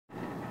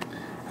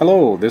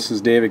Hello, this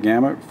is Dave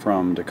Gamet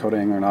from Dakota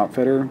Angler and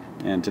Outfitter,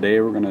 and today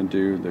we're going to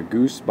do the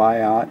Goose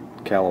Biot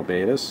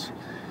Callibaetis.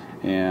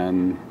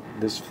 And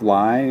this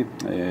fly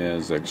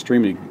is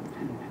extremely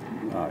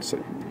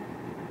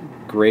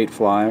great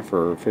fly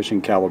for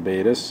fishing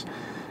Callibaetis,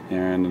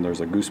 and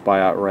there's a goose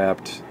biot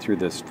wrapped through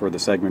this for the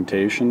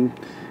segmentation,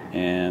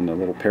 and a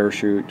little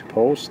parachute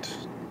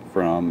post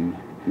from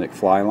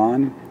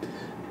McFlyLon,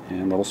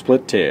 and little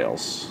split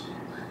tails.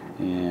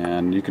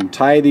 And you can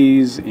tie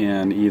these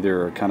in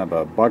either kind of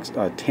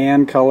a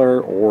tan color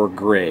or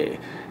gray,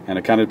 and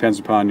it kind of depends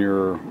upon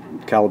your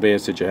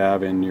Callibaetis that you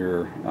have in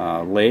your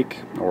lake,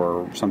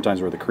 or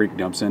sometimes where the creek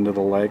dumps into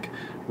the lake.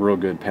 Real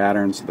good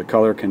patterns. The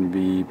color can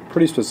be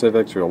pretty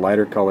specific, to a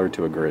lighter color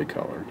to a gray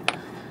color.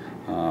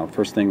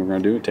 First thing we're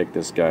going to do is take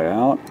this guy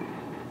out.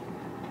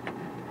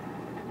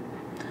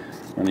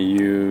 We're going to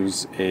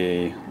use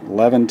a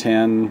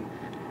 11-10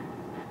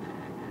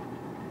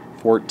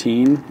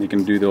 14. You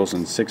can do those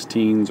in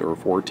 16s or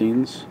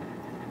 14s.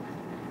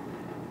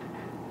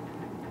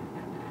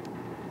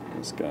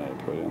 This guy,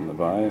 put in the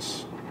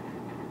vise.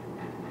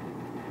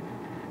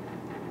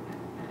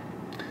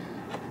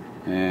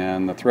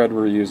 And the thread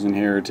we're using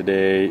here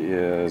today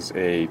is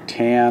a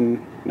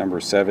tan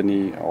number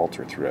 70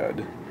 Ultra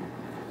thread.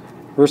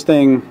 First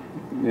thing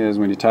is,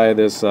 when you tie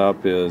this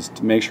up, is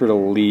to make sure to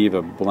leave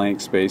a blank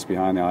space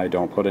behind the eye.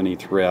 Don't put any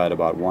thread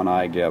about one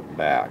eye gap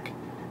back.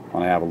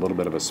 Want to have a little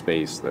bit of a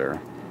space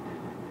there.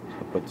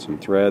 So put some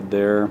thread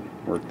there,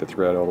 work the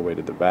thread all the way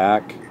to the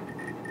back.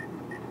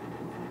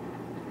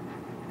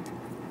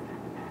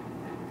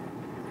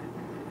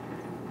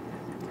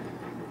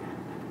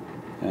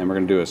 And we're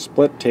going to do a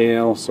split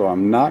tail, so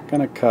I'm not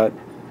going to cut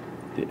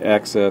the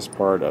excess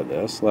part of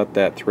this. Let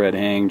that thread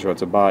hang so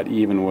it's about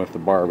even with the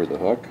barb of the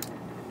hook.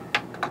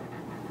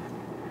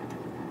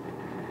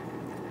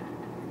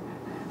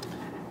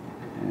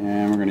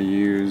 And we're going to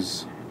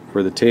use,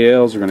 for the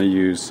tails, we're going to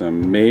use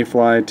some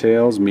mayfly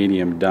tails,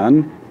 medium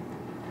done.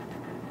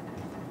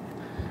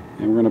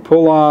 And we're going to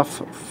pull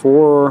off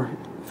 4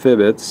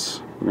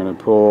 fibbits. We're going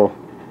to pull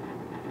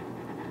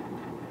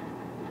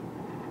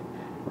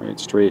right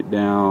straight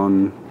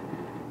down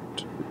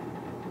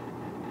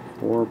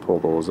 4, pull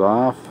those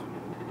off.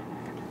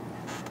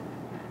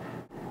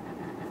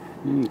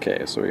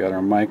 Okay, so we got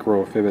our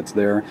micro fibbits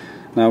there.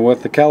 Now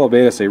with the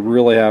Callibaetis, they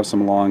really have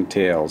some long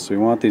tails, so we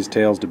want these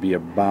tails to be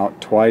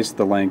about twice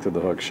the length of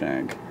the hook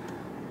shank.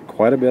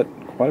 Quite a bit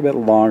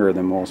longer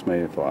than most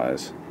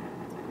mayflies.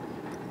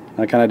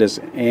 I kind of just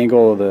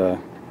angle the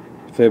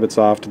fibbits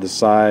off to the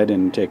side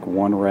and take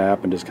one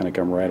wrap and just kind of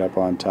come right up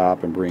on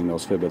top and bring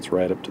those fibbits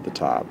right up to the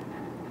top.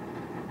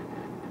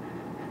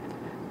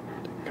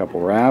 Take a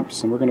couple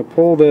wraps, and we're going to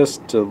pull this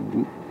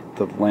to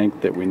the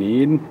length that we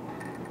need.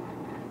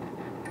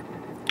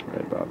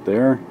 Right about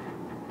there.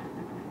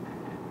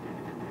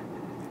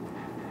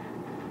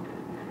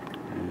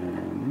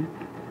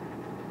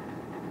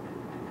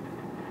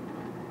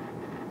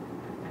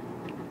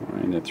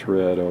 Wind the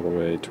thread all the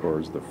way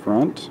towards the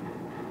front.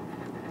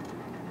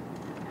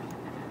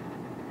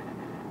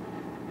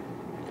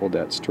 Hold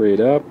that straight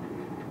up.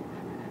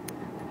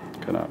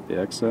 Cut out the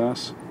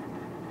excess.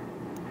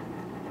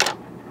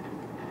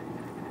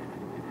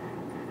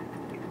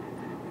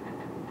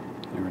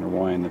 And we're going to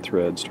wind the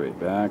thread straight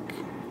back.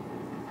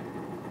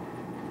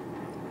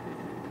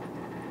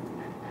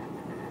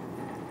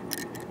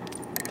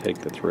 Take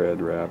the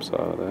thread wraps out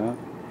of that.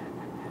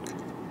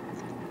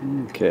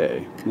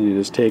 Okay, then you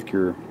just take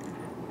your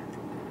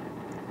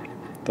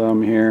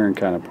thumb here and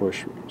kind of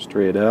push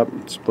straight up,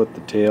 split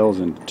the tails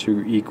into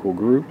 2 equal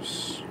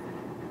groups,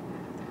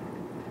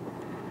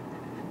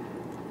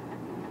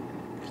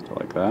 just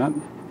like that.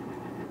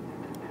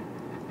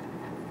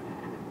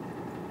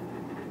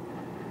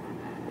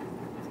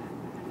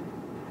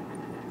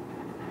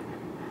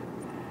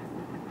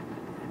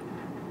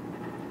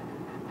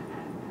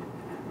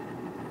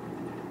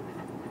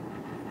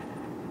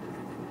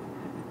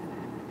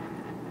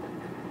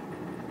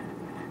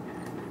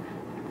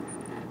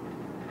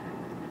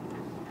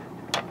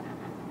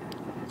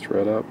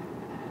 Thread up,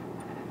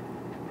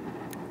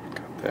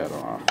 cut that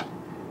off.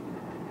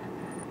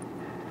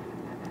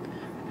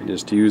 You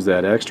just use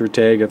that extra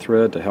tag of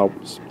thread to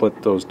help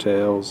split those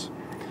tails.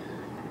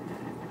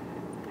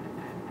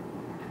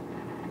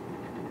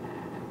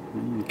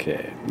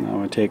 Okay, now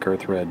we take our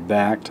thread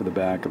back to the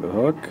back of the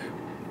hook.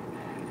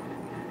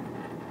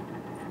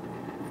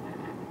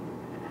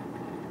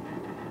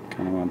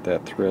 Kind of want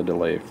that thread to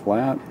lay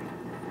flat.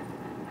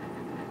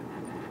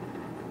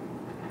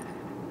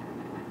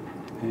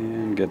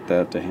 And get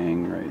that to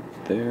hang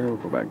right there. We'll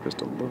go back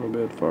just a little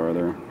bit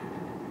farther.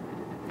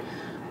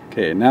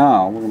 Okay,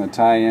 now we're going to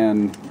tie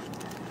in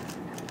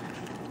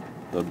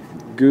the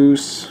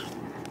Goose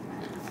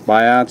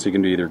Biot. So you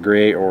can do either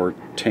gray or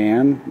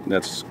tan.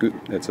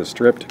 It's a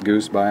stripped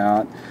Goose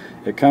Biot.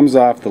 It comes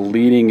off the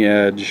leading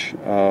edge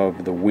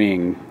of the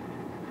wing,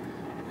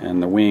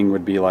 and the wing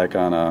would be like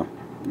on a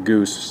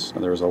goose.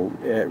 There's a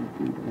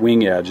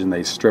wing edge, and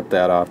they strip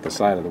that off the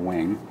side of the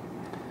wing.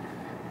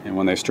 And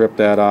when they strip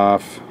that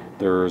off,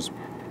 there's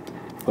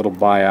little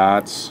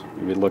biots.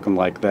 It'll be looking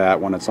like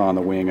that when it's on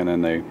the wing, and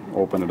then they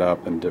open it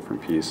up in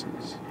different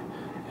pieces.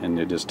 And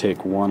you just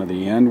take one of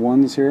the end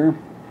ones here.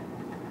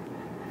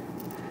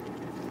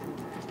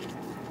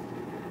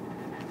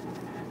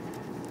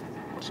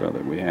 So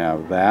that we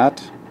have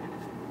that.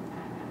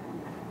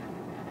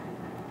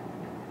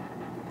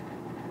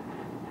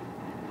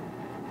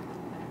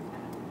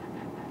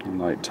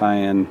 And like tie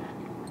in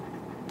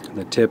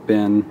the tip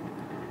in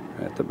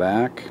at the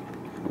back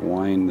and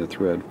wind the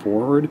thread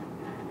forward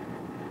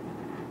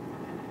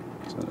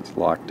so it's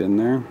locked in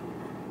there.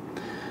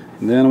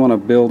 And then I want to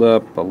build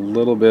up a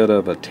little bit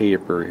of a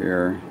taper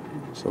here,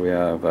 so we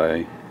have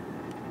a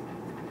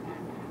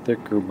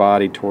thicker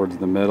body towards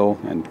the middle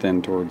and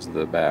thin towards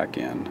the back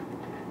end.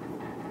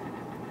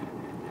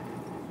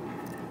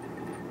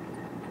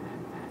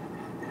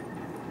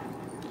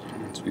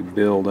 As we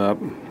build up,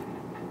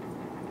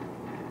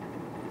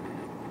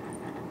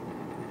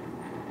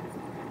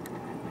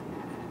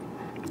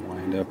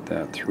 wind up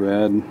that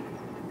thread.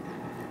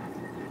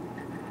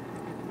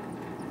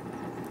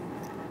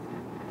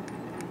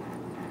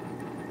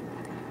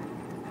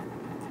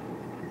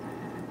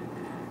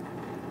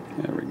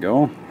 There we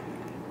go.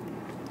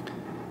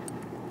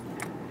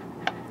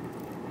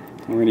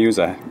 I'm going to use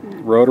a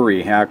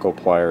rotary hackle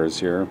pliers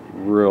here,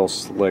 real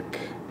slick,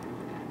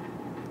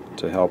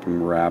 to help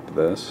them wrap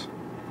this.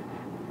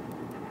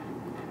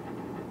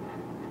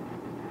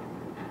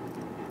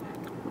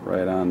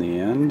 Right on the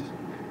end.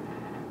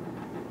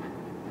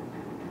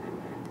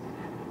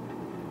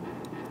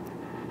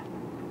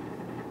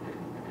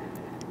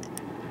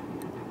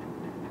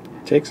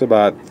 It takes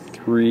about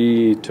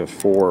 3 to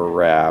 4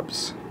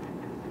 wraps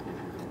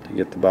to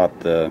get about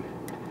the,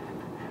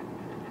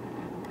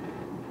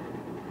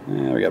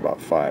 we got about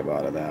 5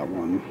 out of that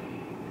one.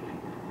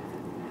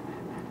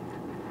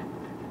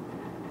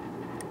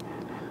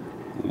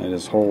 And I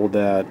just hold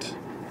that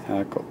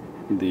hackle,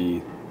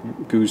 the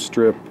goose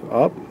strip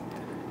up,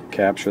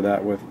 capture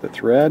that with the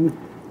thread.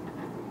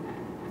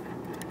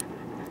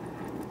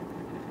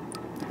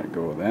 Let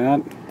go of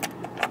that.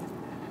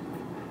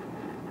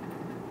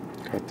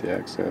 Cut the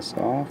excess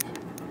off.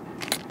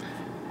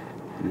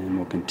 And then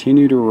we'll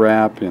continue to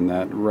wrap in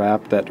that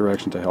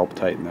direction to help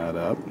tighten that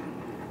up.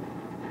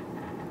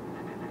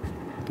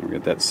 We'll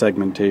get that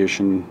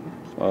segmentation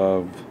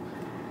of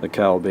the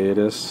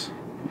Callibaetis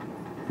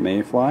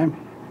Mayfly.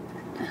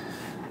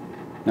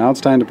 Now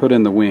it's time to put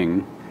in the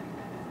wing.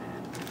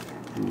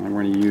 I'm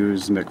going to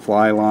use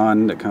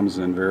McFly that comes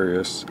in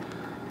various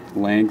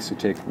lengths. You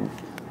take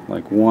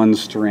like one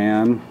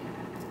strand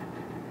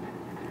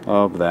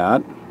of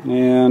that,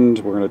 and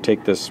we're going to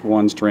take this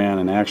one strand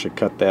and actually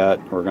cut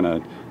that. We're going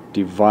to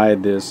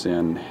divide this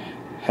in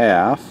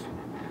half,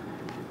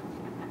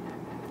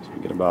 so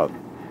we get about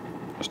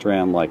a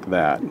strand like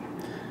that.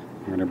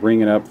 We're going to bring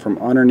it up from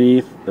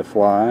underneath the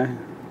fly.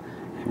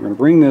 And we're going to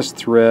bring this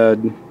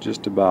thread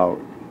just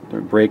about,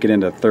 break it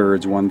into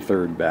thirds,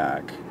 1/3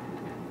 back.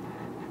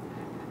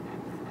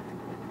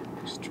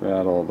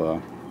 Straddle the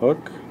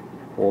hook,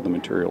 hold the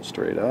material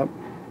straight up.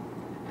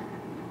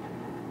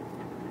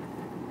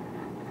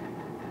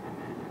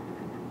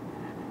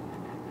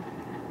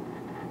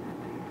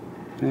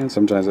 And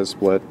sometimes it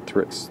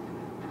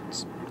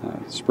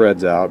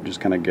spreads out,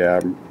 just kind of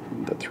grab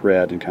the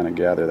thread and kind of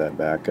gather that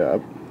back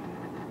up.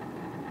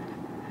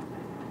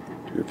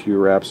 Do a few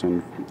wraps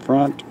in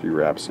front, a few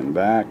wraps in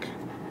back.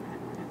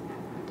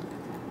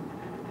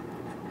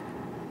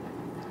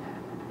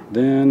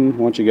 Then,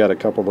 once you got a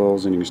couple of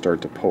those, then you can start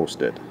to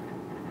post it.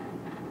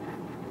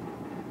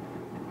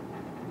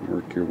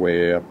 Work your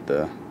way up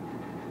the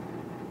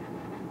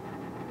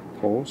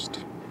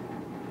post,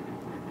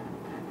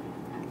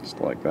 just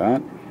like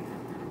that.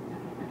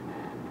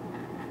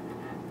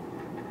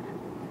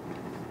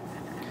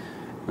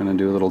 I'm going to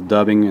do a little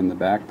dubbing in the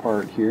back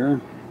part here.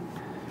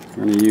 I'm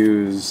going to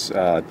use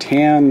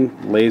tan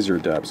laser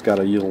dub. It's got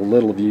a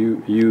little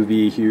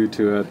UV hue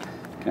to it,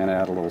 kind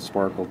of add a little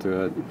sparkle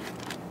to it.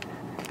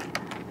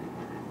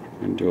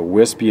 And do a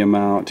wispy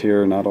amount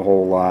here, not a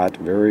whole lot,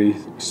 very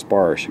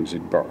sparse. You can see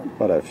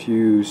about a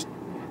few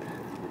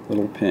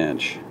little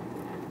pinch.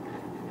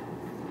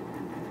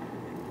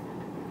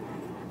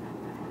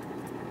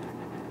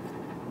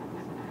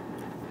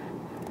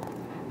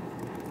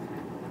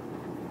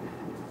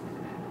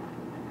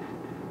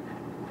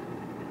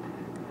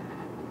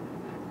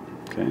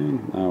 Okay,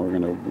 now we're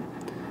going to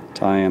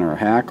tie in our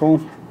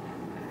hackle.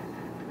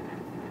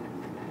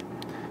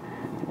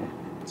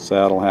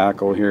 Saddle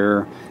hackle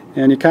here.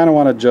 And you kind of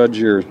want to judge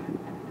your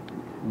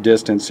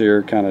distance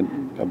here, kind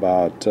of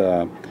about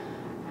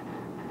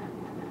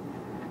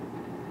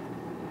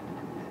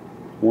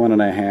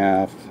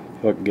 1.5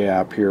 hook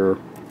gap here,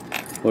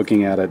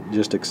 looking at it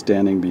just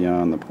extending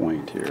beyond the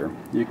point here.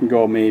 You can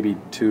go maybe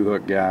 2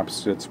 hook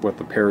gaps. It's with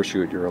the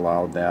parachute you're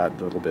allowed that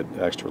little bit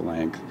extra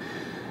length.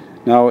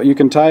 Now you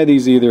can tie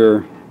these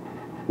either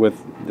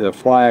with the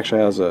fly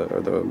actually has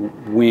or the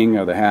wing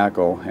of the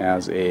hackle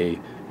has a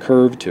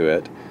curve to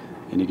it.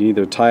 And you can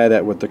either tie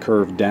that with the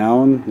curve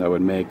down, that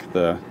would make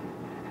the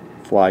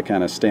fly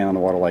kind of staying on the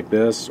water like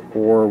this,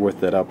 or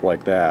with it up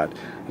like that.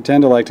 I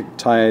tend to like to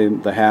tie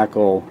the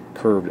hackle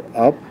curved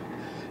up,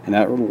 and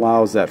that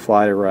allows that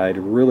fly to ride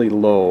really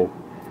low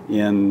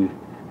in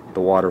the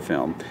water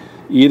film.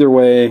 Either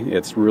way,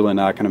 it's really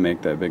not going to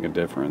make that big a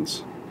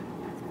difference.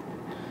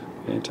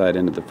 Okay, tied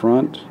into the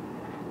front.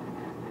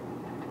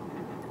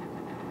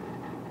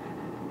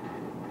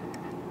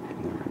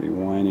 I'm going to be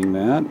winding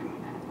that.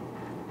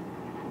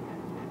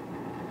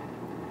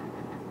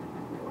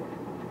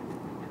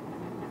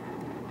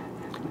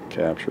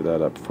 Capture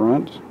that up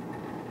front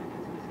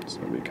so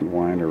we can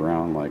wind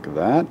around like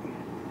that.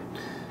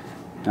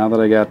 Now that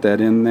I got that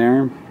in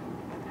there,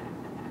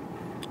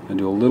 I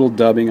do a little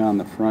dubbing on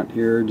the front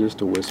here,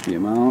 just a wispy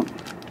amount.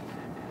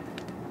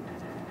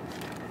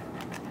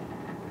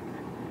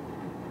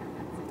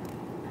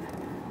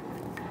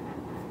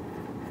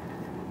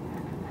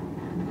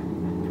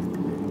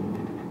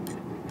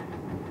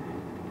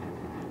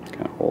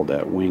 Kind of hold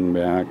that wing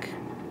back.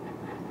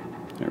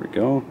 There we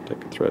go.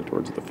 Take a thread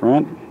towards the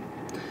front.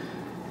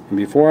 And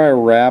before I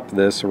wrap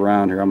this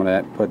around here, I'm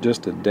going to put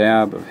just a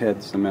dab of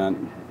head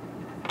cement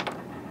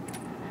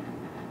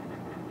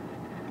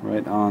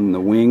right on the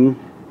wing,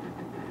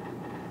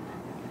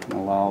 and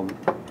allow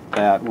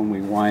that, when we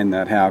wind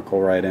that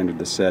hackle right into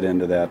the set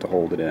into that, to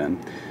hold it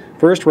in.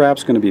 First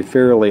wrap's going to be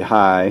fairly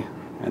high,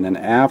 and then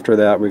after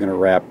that we're going to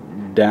wrap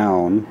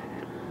down.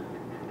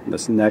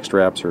 This next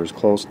wraps are as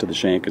close to the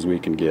shank as we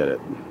can get it.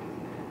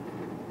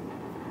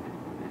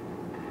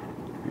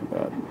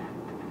 About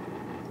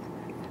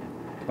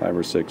 5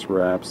 or 6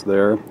 wraps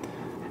there.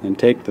 Then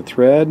take the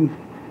thread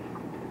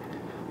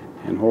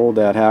and hold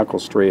that hackle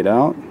straight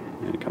out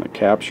and kind of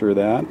capture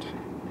that.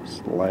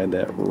 Slide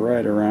that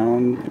right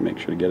around and make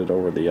sure to get it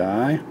over the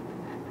eye.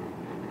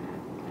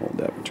 Hold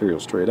that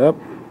material straight up.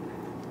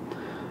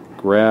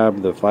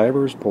 Grab the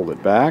fibers, pull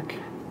it back.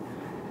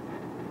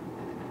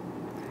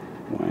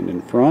 Wind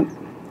in front.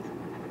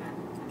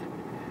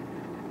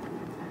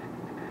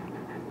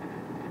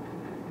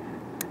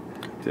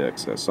 Cut the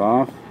excess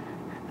off.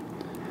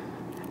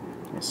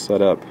 I'll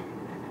set up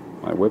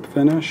my whip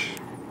finish.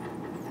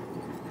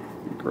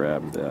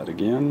 Grab that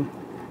again.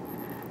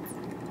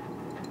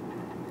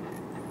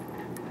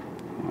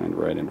 Wind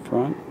right in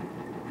front.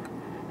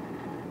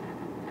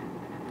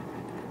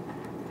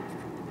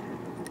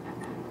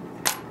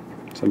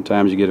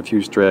 Sometimes you get a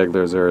few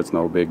stragglers there, it's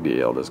no big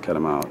deal, just cut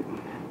them out.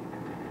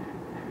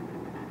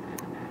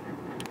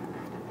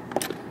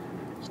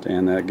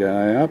 Stand that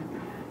guy up.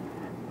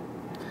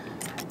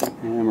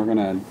 And we're going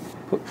to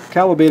put,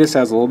 Callibaetis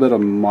has a little bit of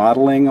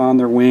mottling on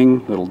their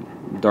wing, little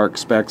dark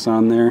specks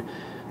on there.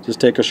 Just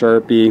take a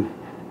Sharpie,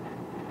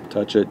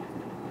 touch it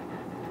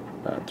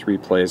about 3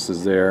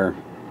 places there.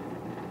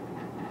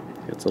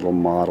 Gets a little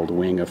mottled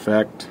wing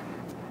effect.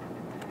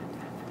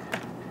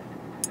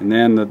 And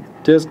then the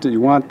distance, you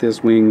want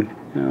this wing,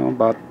 you know,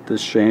 about the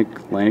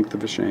shank, length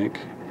of a shank,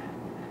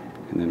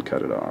 and then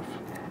cut it off.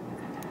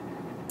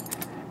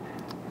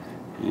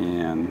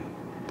 And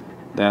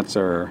that's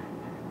our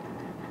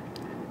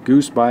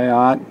Goose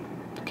Biot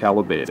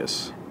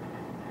Callibaetis.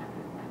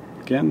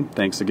 Again,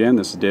 thanks again.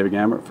 This is Dave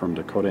Gamet from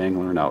Dakota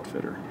Angler and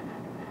Outfitter.